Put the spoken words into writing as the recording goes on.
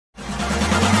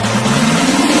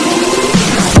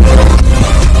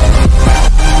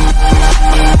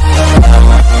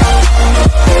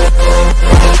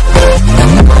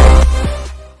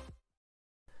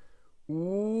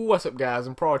What's up, guys?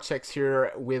 Improbabletrexx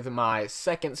here with my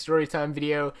second storytime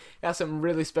video. Got something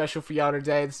really special for y'all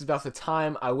today. This is about the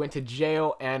time I went to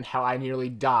jail and how I nearly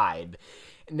died.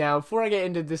 Now, before I get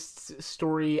into this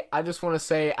story, I just want to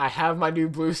say I have my new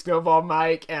blue snowball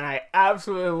mic, and I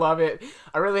absolutely love it.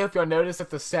 I really hope y'all notice that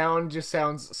the sound just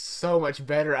sounds so much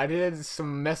better. I did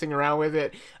some messing around with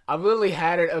it. I've literally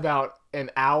had it about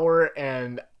an hour,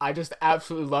 and I just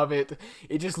absolutely love it.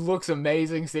 It just looks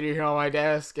amazing sitting here on my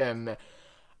desk, and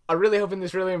I'm really hoping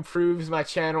this really improves my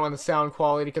channel and the sound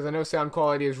quality, because I know sound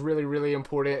quality is really, really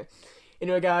important.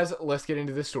 Anyway, guys, let's get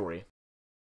into the story.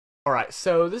 Alright,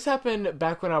 so this happened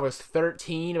back when I was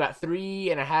 13, about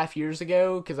 3.5 years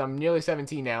ago, because I'm nearly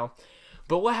 17 now.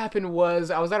 But what happened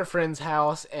was, I was at a friend's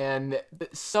house, and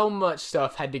so much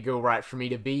stuff had to go right for me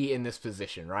to be in this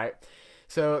position, right?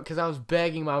 So, because I was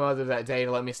begging my mother that day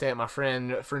to let me stay at my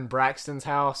friend Braxton's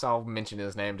house. I'll mention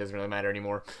his name, doesn't really matter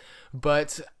anymore.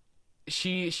 But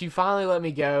she finally let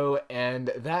me go,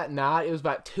 and that night, it was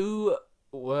about 2,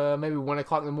 maybe 1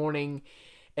 o'clock in the morning,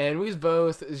 and we was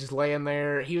both just laying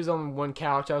there. He was on one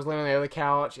couch, I was laying on the other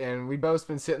couch, and we both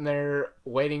been sitting there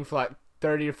waiting for like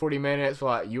 30 to 40 minutes. We're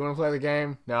like, you want to play the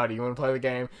game? No, do you want to play the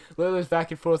game? Literally was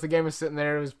back and forth. The game was sitting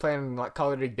there. It was playing like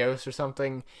Call of Duty Ghosts or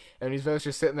something, and we was both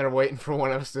just sitting there waiting for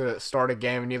one of us to start a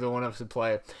game, and neither one of us would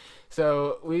play.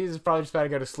 So we was probably just about to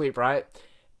go to sleep, right?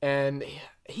 And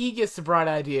he gets the bright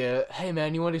idea, hey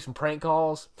man, you want to do some prank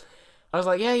calls? I was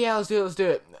like, yeah, let's do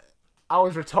it. I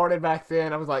was retarded back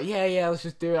then. I was like, yeah, let's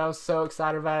just do it. I was so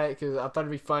excited about it because I thought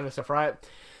it'd be fun and stuff, right?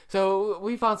 So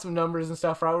we found some numbers and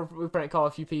stuff, right? We prank call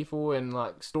a few people in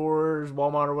like stores,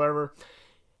 Walmart or whatever.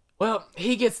 Well,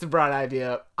 he gets the bright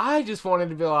idea. I just wanted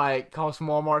to be like, call some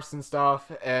Walmarts and stuff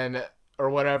and or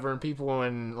whatever, and people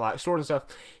in like stores and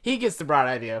stuff. He gets the bright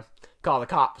idea, call the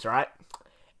cops, right?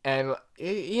 And,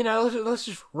 you know, let's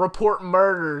just report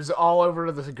murders all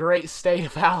over the great state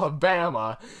of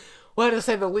Alabama. Well, to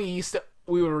say the least,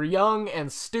 we were young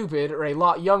and stupid, or a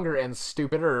lot younger and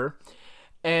stupider.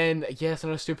 And, yes, I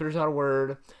know stupider is not a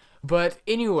word. But,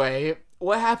 anyway,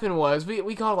 what happened was,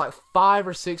 we called like 5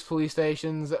 or 6 police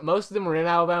stations. Most of them were in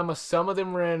Alabama. Some of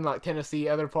them were in, like, Tennessee,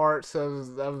 other parts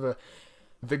of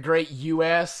the great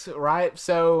U.S., right?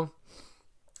 So,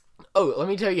 oh, let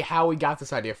me tell you how we got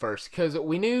this idea first. Because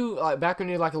we knew, like, back when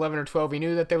we were like 11 or 12, we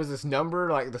knew that there was this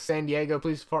number, like the San Diego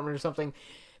Police Department or something.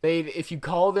 If you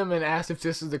call them and ask if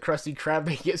this is the Krusty Krab,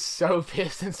 they get so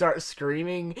pissed and start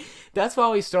screaming. That's why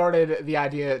we started the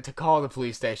idea to call the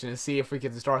police station and see if we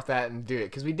could start that and do it.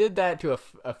 Because we did that to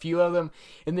a few of them,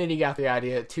 and then he got the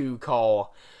idea to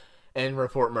call and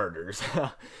report murders.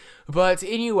 But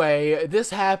anyway,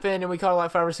 this happened, and we called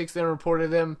like 5 or 6 of them and reported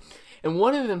them. And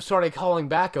one of them started calling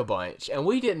back a bunch, and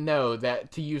we didn't know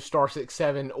that to use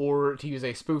 *67 or to use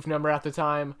a spoof number at the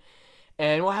time.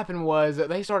 And what happened was that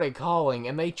they started calling,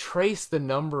 and they traced the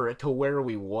number to where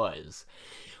we was.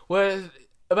 Well,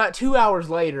 about 2 hours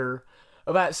later,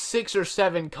 about 6 or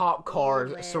 7 cop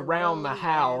cars surround the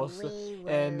house,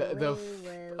 and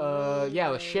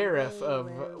the sheriff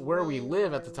of where we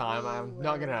live at the time, I'm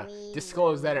not gonna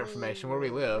disclose that information, where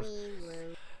we live,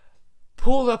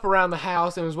 pulled up around the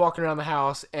house and was walking around the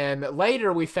house. And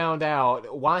later we found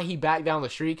out why he backed down the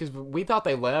street, because we thought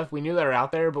they left. We knew they were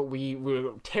out there, but we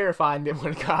were terrified and didn't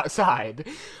want to go outside.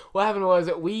 What happened was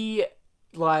that we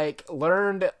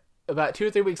learned about 2 or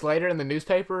 3 weeks later in the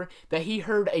newspaper that he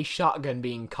heard a shotgun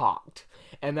being cocked,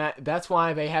 and that's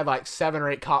why they had like 7 or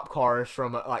 8 cop cars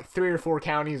from like 3 or 4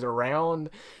 counties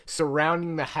around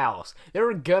surrounding the house. They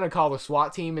were gonna call the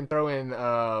SWAT team and throw in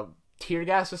tear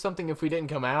gas or something if we didn't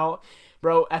come out.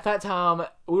 Bro, at that time,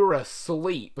 we were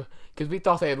asleep because we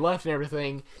thought they had left and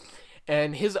everything.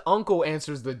 And his uncle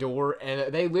answers the door,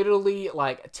 and they literally,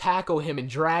 like, tackle him and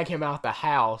drag him out the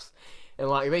house. And,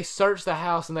 like, they searched the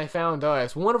house, and they found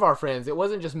us. One of our friends, it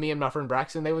wasn't just me and my friend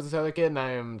Braxton. There was this other kid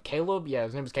named Caleb. Yeah,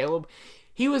 his name was Caleb.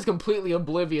 He was completely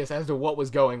oblivious as to what was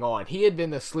going on. He had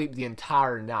been asleep the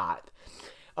entire night.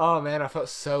 Oh, man, I felt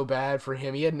so bad for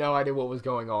him. He had no idea what was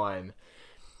going on.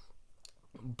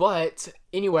 But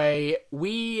anyway,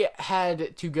 we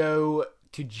had to go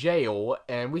to jail,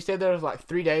 and we stayed there for like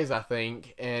 3 days, I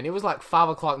think, and it was like 5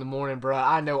 o'clock in the morning, bro.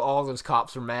 I know all those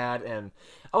cops were mad, and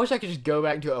I wish I could just go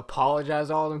back to apologize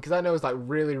to all of them, because I know it was like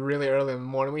really, really early in the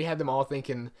morning. We had them all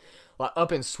thinking, like,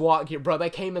 up in SWAT gear. Bro,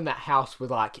 they came in that house with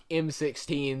like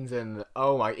M16s, and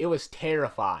oh my, it was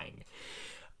terrifying.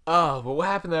 But what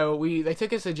happened though? They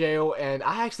took us to jail, and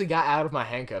I actually got out of my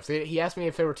handcuffs. He asked me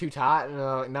if they were too tight, and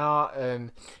I'm like, nah.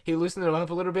 And he loosened them up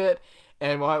a little bit.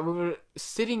 And while we were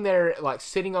sitting there, like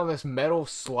sitting on this metal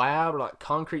slab or like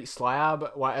concrete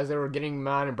slab, as they were getting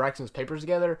mine and Braxton's papers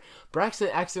together, Braxton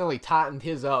accidentally tightened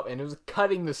his up, and it was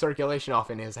cutting the circulation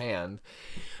off in his hand.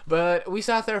 But we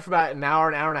sat there for about an hour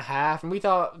and a half, and we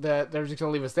thought that they were just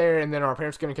gonna leave us there, and then our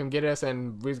parents were gonna come get us,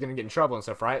 and we was gonna get in trouble and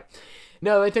stuff, right?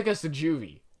 No, they took us to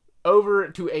juvie. Over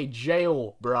to a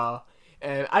jail, bruh.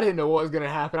 And I didn't know what was going to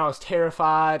happen. I was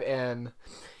terrified. And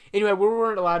anyway, we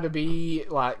weren't allowed to be,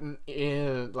 like,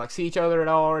 see each other at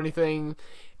all or anything.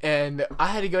 And I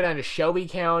had to go down to Shelby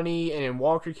County and in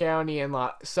Walker County and,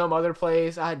 like, some other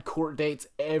place. I had court dates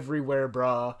everywhere,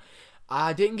 bruh.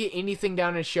 I didn't get anything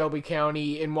down in Shelby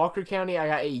County. In Walker County, I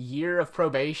got a year of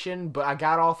probation, but I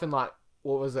got off in, like,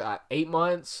 what was it, 8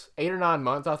 months, 8 or 9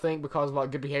 months, I think, because of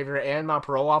like good behavior. And my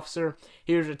parole officer,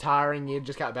 he was retiring. He had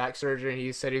just got back surgery.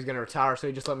 He said he was going to retire, so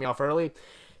he just let me off early.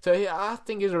 So I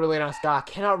think he was a really nice guy. I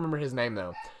cannot remember his name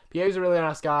though. But yeah, he was a really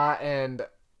nice guy. And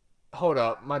hold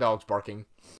up, my dog's barking.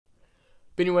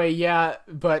 But anyway, yeah,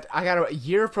 but I got a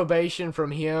year of probation from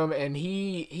him, and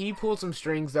he pulled some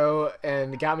strings though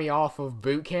and got me off of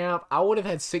boot camp. I would have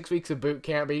had 6 weeks of boot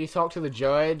camp, but he talked to the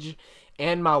judge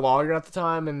and my lawyer at the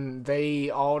time, and they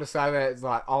all decided that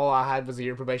like all I had was a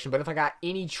year of probation. But if I got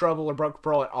any trouble or broke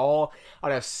parole at all,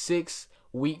 I'd have 6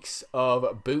 weeks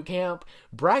of boot camp.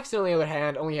 Braxton, on the other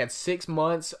hand, only had 6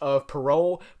 months of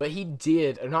parole, but he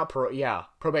did, or not parole, yeah,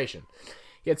 probation.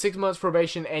 He had 6 months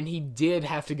probation, and he did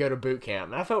have to go to boot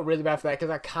camp. And I felt really bad for that because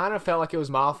I kind of felt like it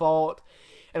was my fault.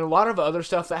 And a lot of other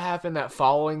stuff that happened that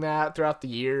following that throughout the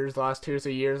years, the last 2 or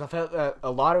 3 years, I felt that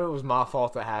a lot of it was my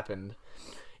fault that happened.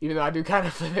 Even though I do kind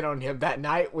of blame it on him. That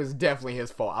night was definitely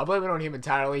his fault. I blame it on him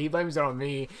entirely. He blames it on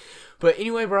me. But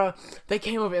anyway, bruh, they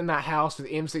came up in that house with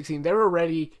M16. They were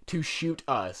ready to shoot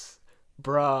us.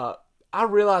 Bruh, I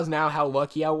realize now how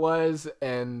lucky I was,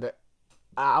 and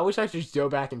I wish I could just go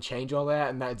back and change all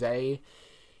that in that day.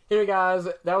 Anyway, guys,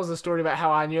 that was the story about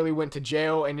how I nearly went to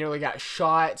jail and nearly got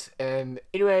shot. And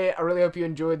anyway, I really hope you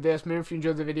enjoyed this. Remember, if you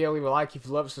enjoyed the video, leave a like. If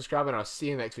you love it, subscribe, and I'll see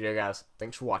you in the next video, guys.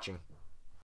 Thanks for watching.